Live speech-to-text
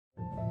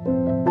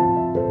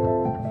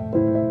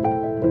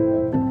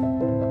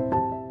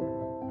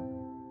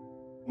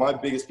my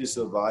biggest piece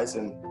of advice,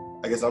 and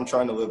I guess I'm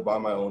trying to live by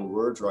my own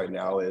words right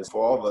now, is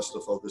for all of us to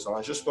focus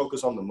on, just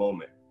focus on the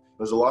moment.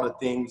 There's a lot of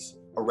things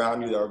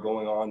around you that are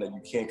going on that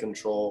you can't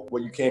control.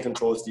 What you can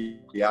control is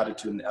the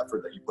attitude and the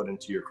effort that you put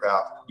into your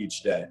craft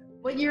each day.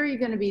 What year are you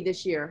going to be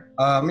this year?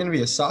 I'm going to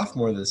be a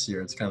sophomore this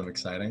year. It's kind of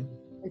exciting.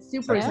 It's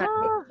super exciting.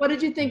 What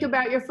did you think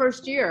about your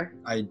first year?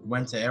 I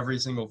went to every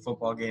single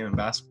football game and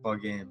basketball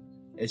game.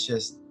 It's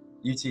just,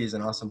 UT is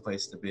an awesome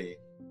place to be.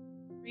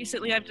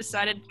 Recently, I've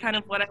decided kind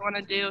of what I want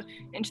to do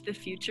into the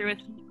future with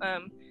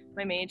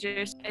my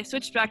majors. I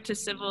switched back to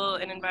civil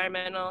and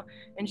environmental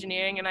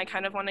engineering, and I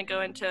kind of want to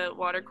go into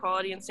water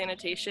quality and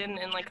sanitation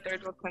in like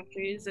third world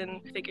countries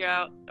and figure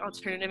out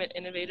alternative and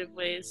innovative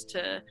ways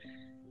to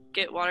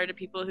get water to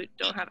people who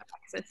don't have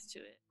access to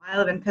it. I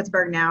live in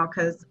Pittsburgh now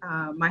because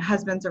my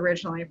husband's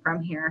originally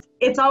from here.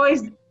 It's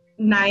always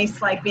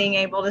nice, like being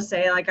able to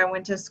say, like, I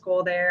went to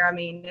school there. I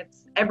mean,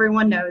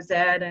 everyone knows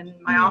it, and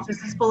my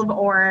office is full of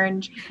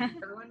orange.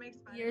 Everyone makes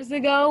fun. Years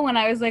ago, when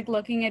I was like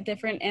looking at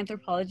different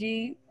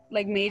anthropology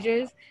like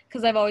majors,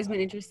 because I've always been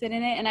interested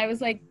in it, and I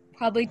was like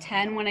probably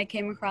 10 when I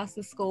came across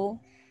the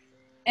school,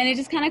 and it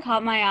just kind of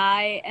caught my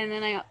eye, and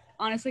then I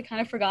honestly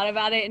kind of forgot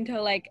about it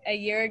until like a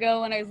year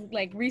ago when I was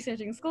like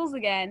researching schools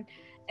again.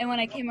 And when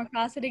I came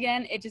across it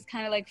again, it just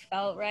kind of like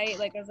felt right.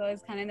 Like it was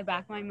always kind of in the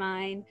back of my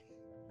mind.